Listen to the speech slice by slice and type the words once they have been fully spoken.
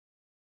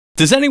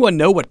Does anyone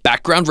know what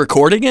background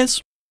recording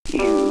is?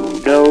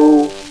 You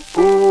know,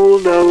 who'll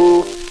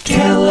know?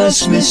 Tell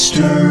us,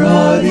 Mr.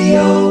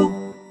 Audio.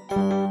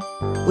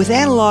 With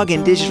analog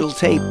and digital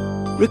tape,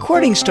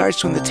 recording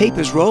starts when the tape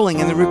is rolling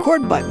and the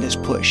record button is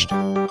pushed.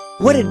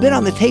 What had been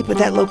on the tape at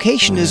that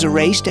location is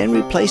erased and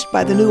replaced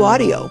by the new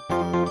audio.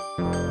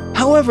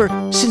 However,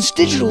 since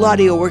digital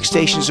audio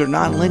workstations are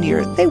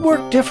nonlinear, they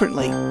work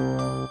differently.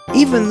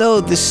 Even though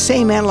the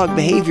same analog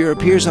behavior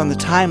appears on the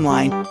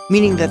timeline,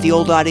 meaning that the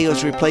old audio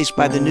is replaced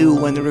by the new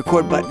when the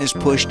record button is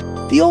pushed,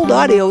 the old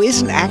audio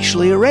isn't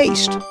actually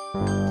erased.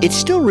 It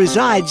still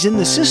resides in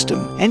the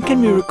system and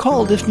can be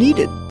recalled if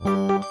needed.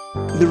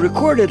 The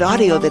recorded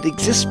audio that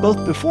exists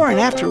both before and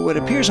after what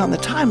appears on the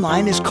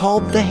timeline is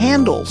called the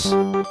handles.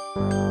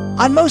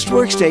 On most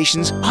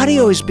workstations,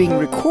 audio is being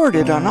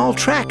recorded on all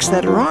tracks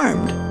that are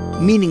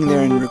armed, meaning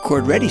they're in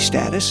record-ready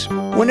status,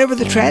 whenever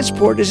the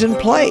transport is in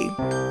play.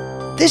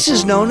 This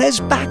is known as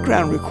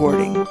background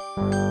recording.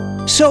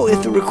 So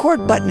if the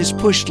record button is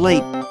pushed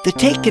late, the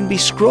tape can be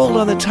scrolled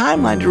on the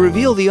timeline to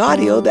reveal the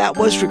audio that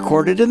was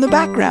recorded in the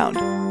background.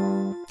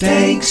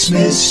 Thanks,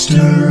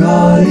 Mr.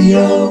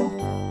 Audio.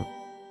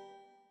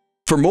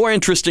 For more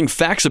interesting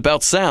facts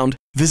about sound,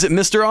 visit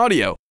Mr.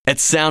 Audio at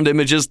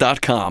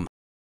soundimages.com.